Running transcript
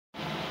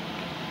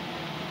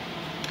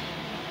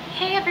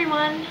Hey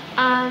everyone!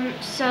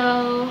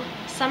 So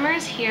summer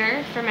is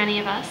here for many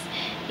of us,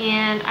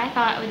 and I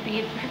thought it would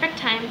be a perfect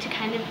time to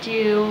kind of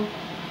do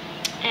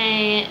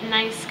a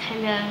nice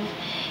kind of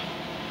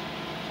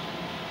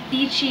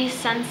beachy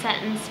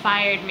sunset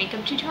inspired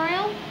makeup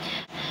tutorial.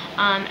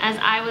 As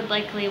I would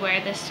likely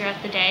wear this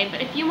throughout the day, but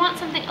if you want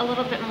something a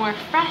little bit more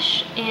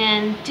fresh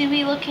and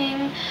dewy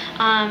looking,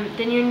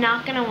 then you're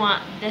not going to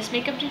want this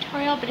makeup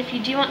tutorial. But if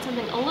you do want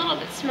something a little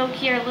bit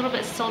smokier, a little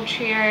bit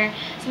sultrier,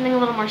 something a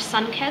little more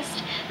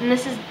sun-kissed, then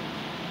this is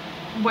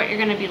what you're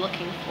going to be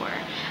looking for.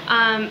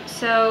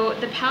 So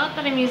the palette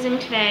that I'm using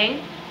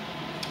today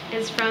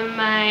is from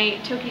my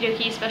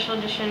Tokidoki Special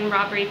Edition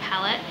Robbery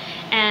palette,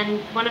 and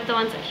one of the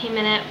ones that came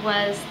in it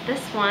was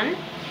this one,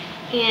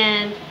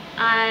 and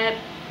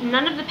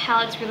none of the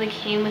palettes really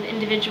came with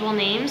individual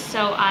names,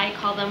 so I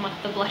call them what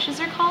the blushes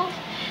are called.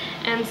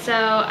 And so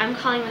I'm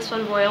calling this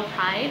one Royal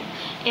Pride,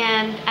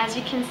 and as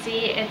you can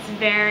see, it's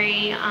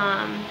very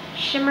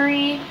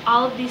shimmery.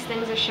 All of these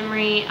things are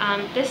shimmery.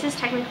 This is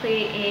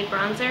technically a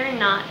bronzer,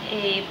 not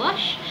a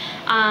blush,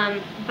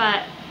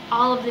 but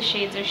all of the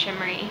shades are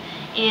shimmery.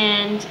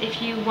 And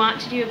if you want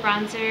to do a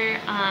bronzer,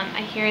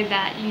 I hear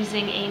that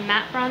using a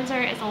matte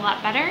bronzer is a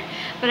lot better,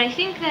 but I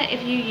think that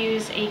if you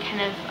use a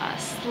kind of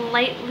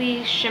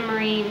slightly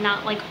shimmery,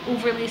 not like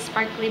overly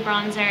sparkly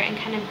bronzer and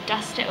kind of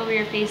dust it over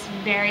your face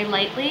very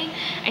lightly,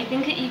 I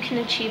think that you can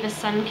achieve a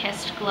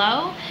sun-kissed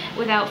glow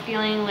without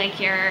feeling like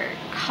you're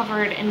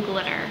covered in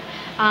glitter.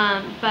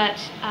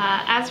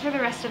 As for the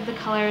rest of the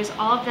colors,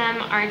 all of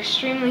them are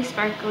extremely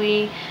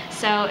sparkly,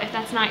 so if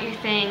that's not your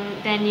thing,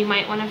 then you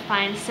might want to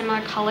find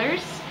similar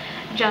colors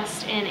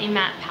just in a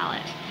matte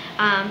palette.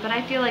 But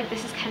I feel like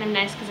this is kind of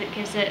nice because it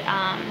gives it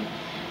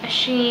a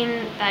sheen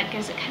that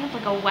gives it kind of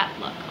like a wet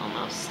look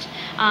almost,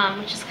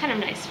 which is kind of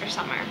nice for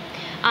summer.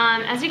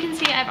 As you can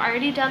see, I've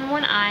already done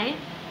one eye,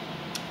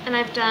 and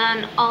I've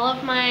done all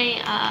of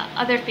my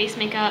other face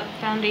makeup,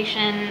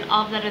 foundation,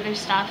 all of that other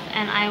stuff,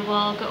 and I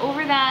will go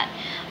over that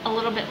a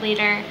little bit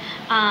later.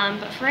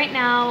 But for right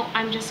now,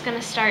 I'm just going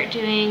to start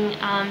doing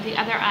the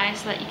other eye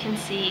so that you can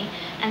see,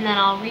 and then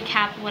I'll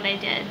recap what I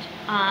did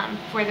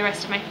for the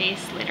rest of my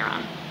face later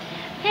on.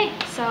 Okay,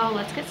 so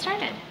let's get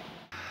started.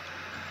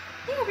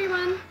 Hey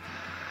everyone!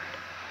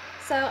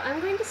 So I'm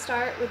going to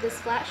start with this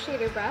flat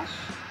shader brush,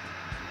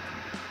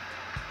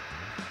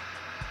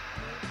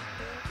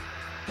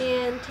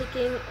 and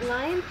taking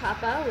Lion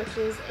Papa, which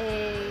is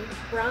a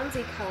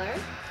bronzy color,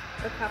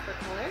 or copper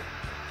color,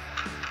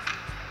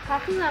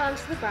 packing that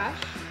onto the brush.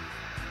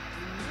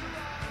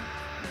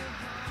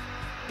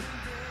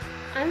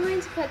 I'm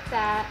going to put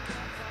that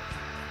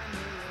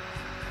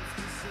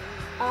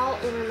all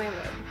over my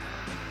lid.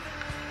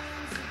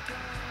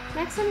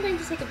 Next, I'm going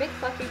to take a big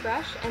fluffy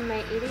brush and my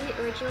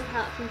 80 original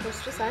palette from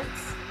Coastal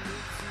Scents.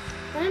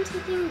 Then I'm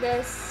taking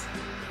this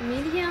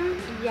medium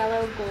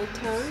yellow gold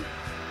tone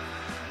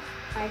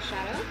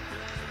eyeshadow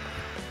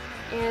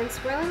and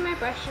swirling my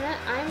brush in it.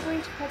 I'm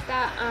going to put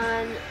that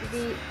on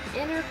the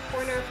inner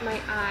corner of my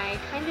eye,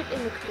 kind of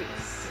in the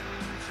crease.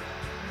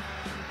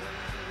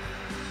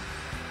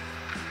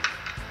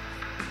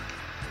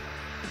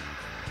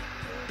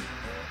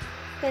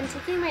 Then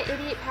taking my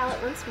 88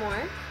 palette once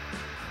more,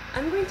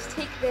 I'm going to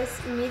take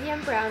this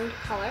medium brown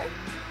color,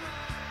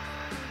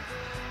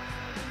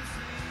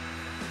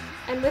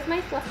 and with my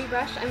fluffy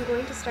brush, I'm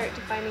going to start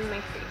defining my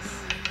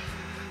crease.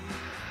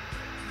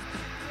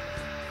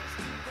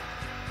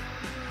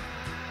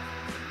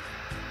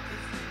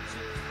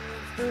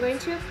 I'm going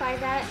to apply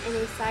that in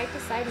a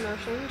side-to-side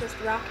motion, just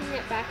rocking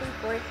it back and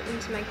forth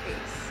into my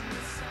crease.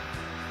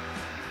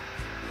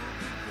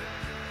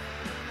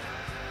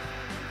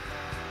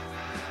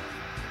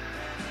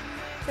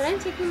 Then I'm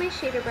taking my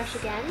shader brush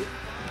again,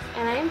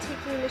 and I am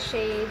taking the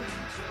shade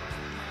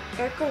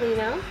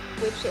Ercolino,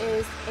 which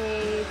is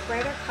a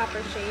brighter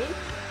copper shade.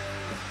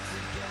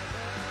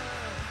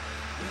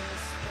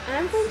 And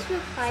I'm going to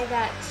apply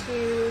that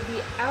to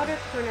the outer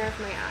corner of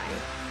my eye.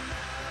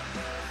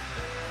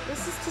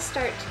 This is to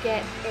start to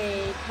get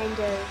a kind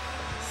of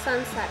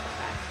sunset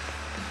effect.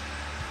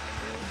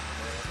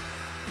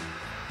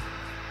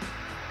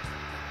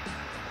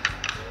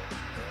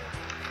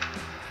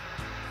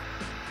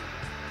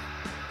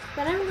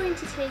 Then I'm going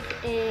to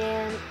take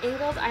an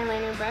angled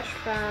eyeliner brush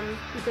from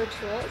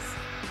EcoTools,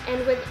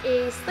 and with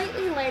a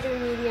slightly lighter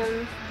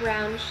medium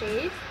brown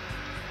shade,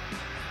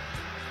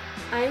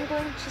 I'm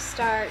going to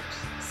start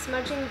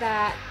smudging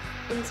that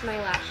into my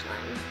lash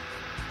line.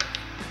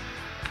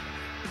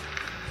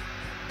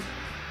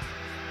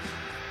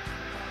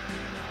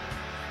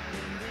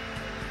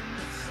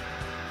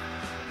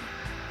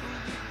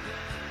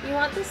 You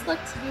want this look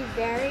to be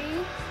very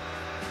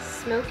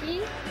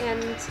smoky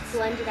and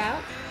blended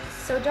out,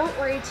 so don't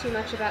worry too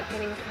much about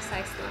getting a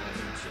precise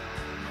line.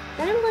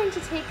 Then I'm going to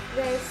take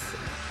this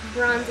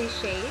bronzy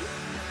shade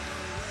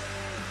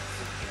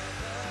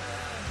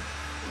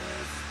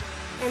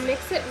and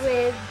mix it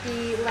with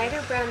the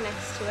lighter brown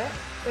next to it.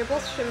 They're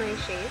both shimmery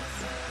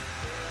shades.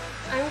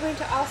 I'm going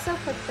to also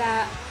put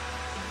that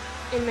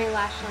in my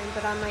lash line,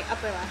 but on my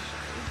upper lash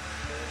line.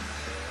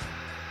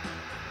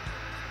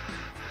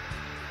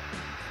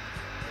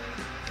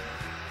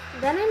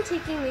 Then I'm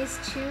taking these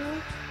two,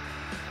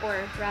 or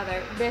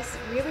rather, this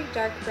really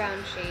dark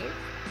brown shade,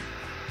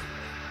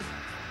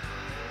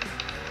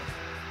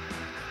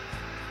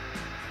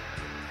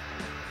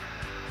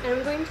 and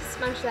I'm going to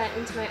smudge that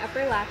into my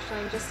upper lash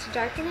line just to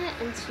darken it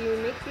and to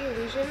make the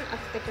illusion of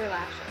thicker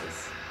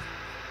lashes.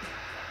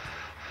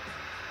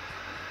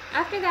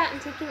 After that, I'm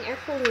taking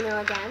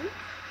Ercolino again,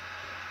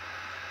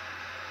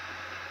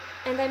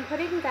 and I'm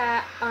putting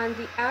that on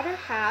the outer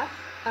half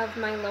of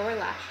my lower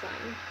lash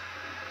line.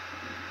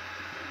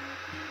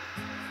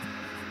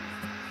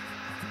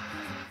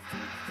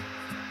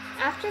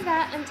 After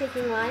that, I'm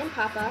taking Lion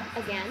Papa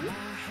again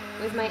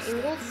with my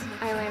Angled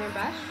Eyeliner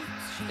brush.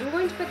 I'm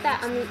going to put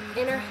that on the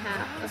inner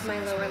half of my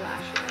lower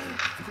lash line.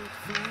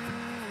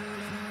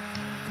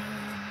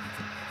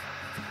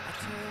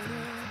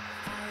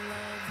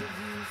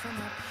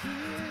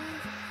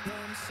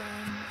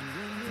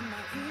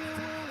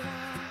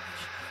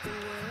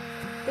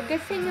 The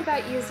good thing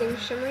about using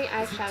shimmery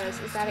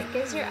eyeshadows is that it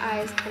gives your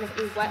eyes kind of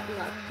a wet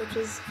look, which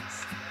is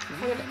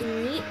kind of a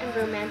neat and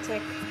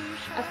romantic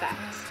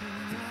effect.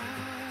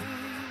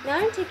 Now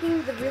I'm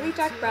taking the really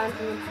dark brown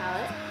from the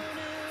palette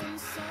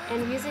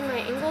and using my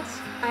Angled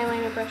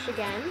Eyeliner brush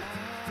again,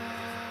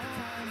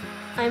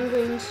 I'm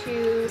going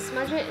to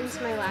smudge it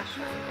into my lash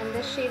line, and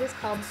this shade is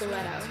called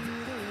Boleto.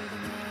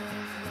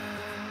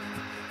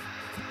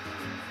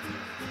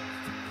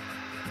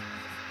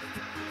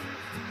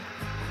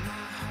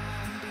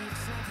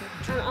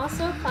 I'm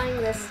also applying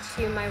this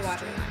to my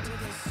waterline.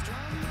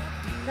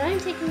 Then I'm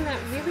taking that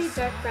really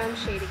dark brown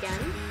shade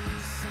again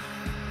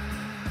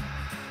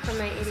from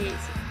my 88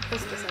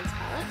 Coastal Scents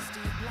palette,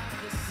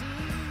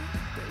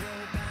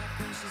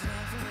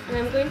 and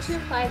I'm going to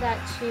apply that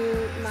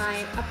to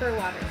my upper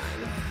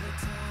waterline,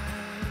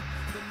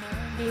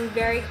 being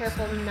very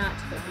careful not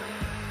to poke my eye.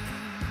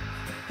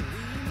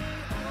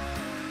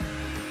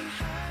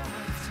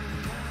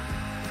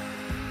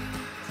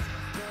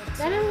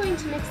 Then I'm going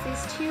to mix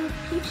these two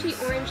peachy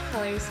orange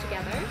colors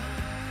together.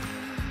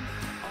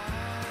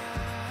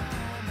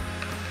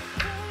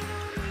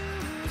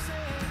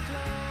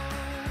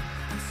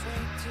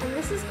 And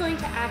this is going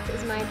to act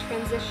as my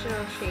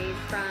transitional shade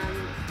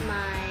from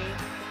my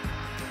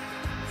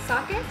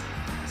socket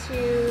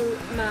to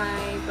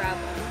my brow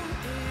bone.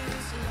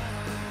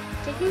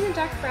 Taking the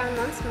dark brown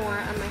once more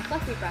on my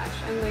fluffy brush,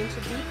 I'm going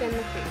to deepen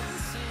the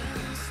crease.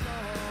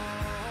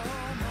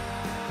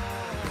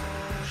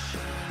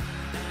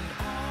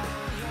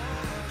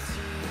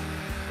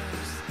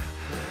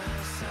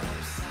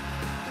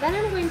 Then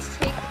I'm going to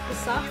take the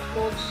soft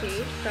gold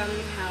shade from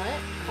the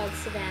palette called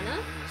Savannah,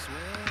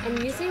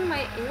 and using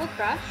my angled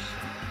brush,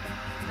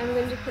 I'm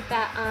going to put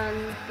that on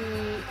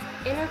the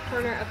inner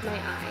corner of my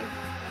eye.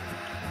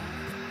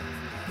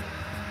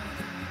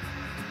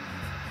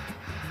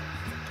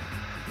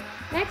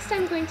 Next,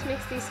 I'm going to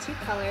mix these two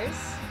colors,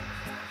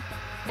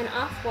 an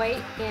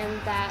off-white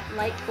and that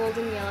light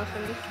golden yellow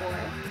from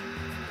before.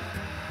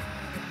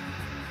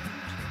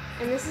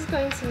 And this is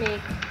going to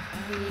make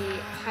the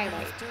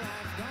highlight.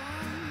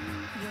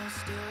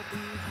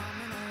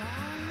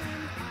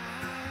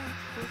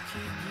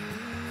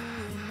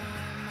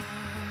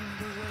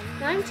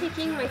 Now I'm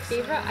taking my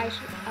favorite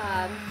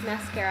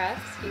mascara,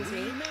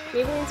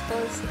 Maybelline's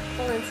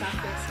Full and Soft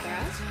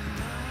Mascara,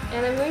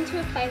 and I'm going to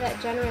apply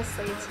that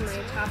generously to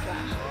my top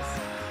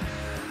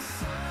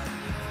lashes,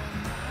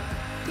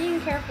 being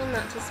careful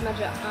not to smudge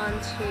it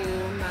onto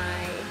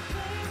my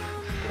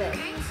lid.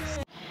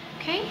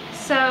 Okay,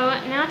 so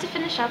now to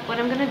finish up, what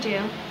I'm going to do,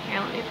 here,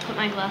 let me put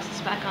my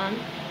glasses back on.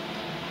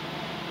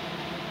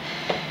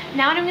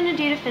 Now what I'm going to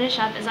do to finish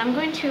up is I'm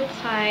going to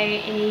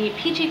apply a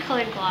peachy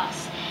colored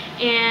gloss,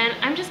 and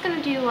I'm just going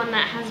to do one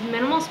that has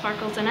minimal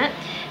sparkles in it,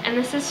 and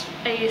this is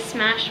a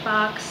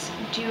Smashbox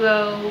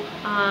Duo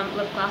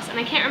lip gloss, and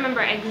I can't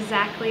remember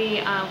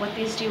exactly what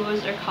these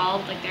duos are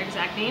called, like their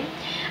exact name,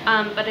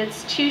 but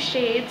it's two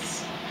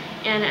shades,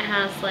 and it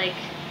has like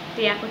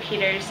the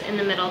applicators in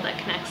the middle that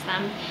connects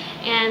them,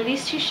 and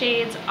these two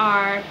shades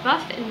are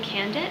Buff and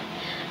Candid.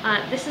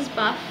 This is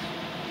Buff,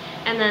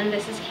 and then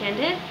this is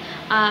Candid.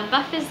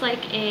 Buff is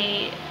like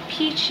a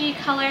peachy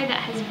color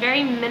that has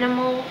very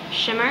minimal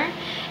shimmer,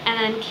 and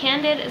then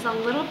Candid is a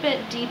little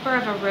bit deeper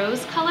of a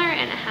rose color,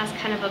 and it has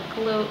kind of a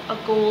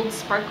gold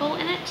sparkle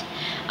in it.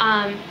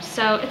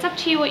 So it's up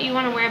to you what you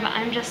want to wear, but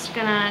I'm just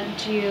gonna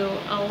do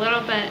a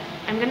little bit.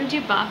 I'm gonna do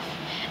Buff,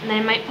 and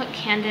then I might put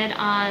Candid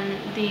on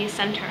the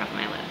center of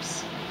my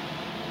lips.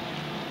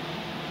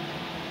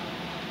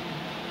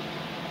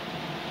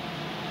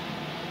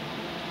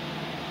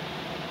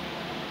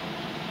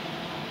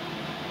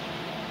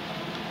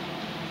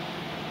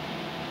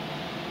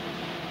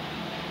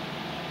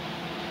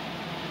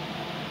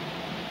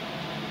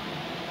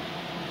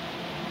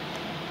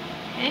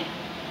 Okay,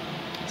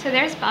 so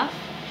there's Buff,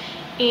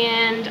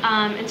 and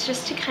it's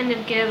just to kind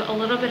of give a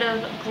little bit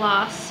of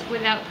gloss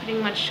without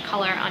putting much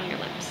color on your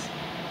lips.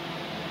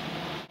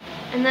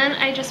 And then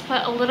I just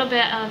put a little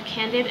bit of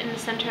Candid in the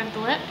center of the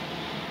lip,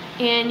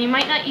 and you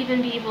might not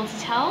even be able to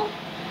tell,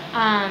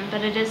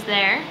 but it is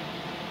there.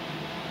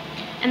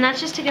 And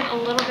that's just to give a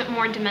little bit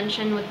more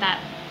dimension with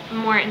that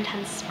more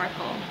intense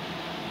sparkle.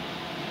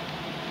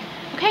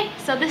 Okay,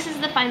 so this is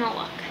the final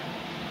look.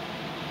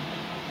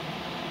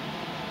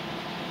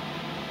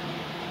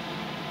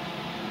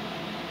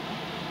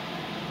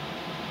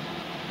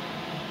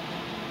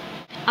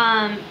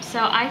 So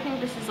I think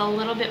this is a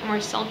little bit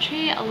more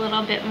sultry, a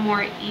little bit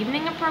more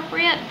evening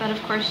appropriate, but of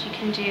course you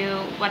can do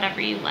whatever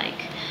you like.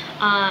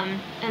 And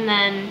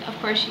then of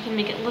course you can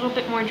make it a little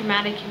bit more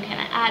dramatic. You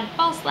can add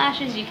false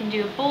lashes, you can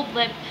do a bold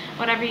lip,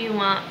 whatever you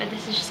want, but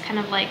this is just kind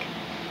of like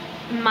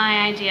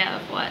my idea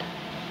of what,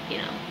 you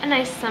know, a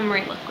nice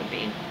summery look would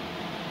be.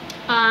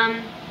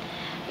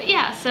 But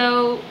yeah,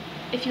 so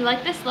if you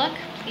like this look,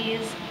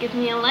 please give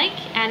me a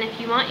like, and if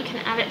you want, you can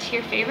add it to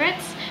your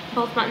favorites.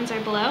 Both buttons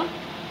are below.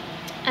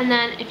 And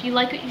then if you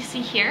like what you see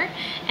here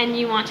and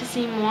you want to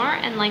see more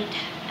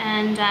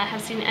and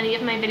have seen any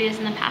of my videos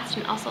in the past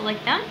and also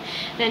like them,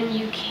 then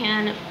you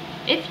can,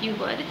 if you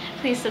would,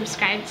 please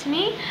subscribe to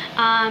me.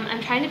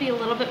 I'm trying to be a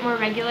little bit more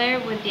regular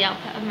with the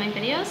output of my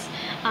videos,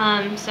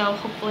 so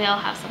hopefully I'll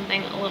have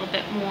something a little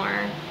bit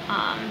more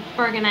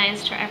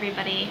organized for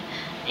everybody.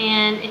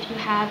 And if you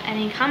have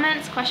any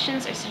comments,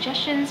 questions, or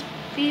suggestions,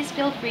 please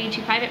feel free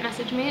to private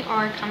message me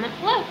or comment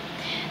below.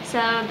 So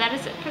that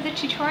is it for the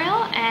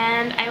tutorial,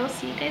 and I will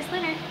see you guys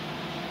later.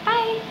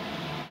 Bye!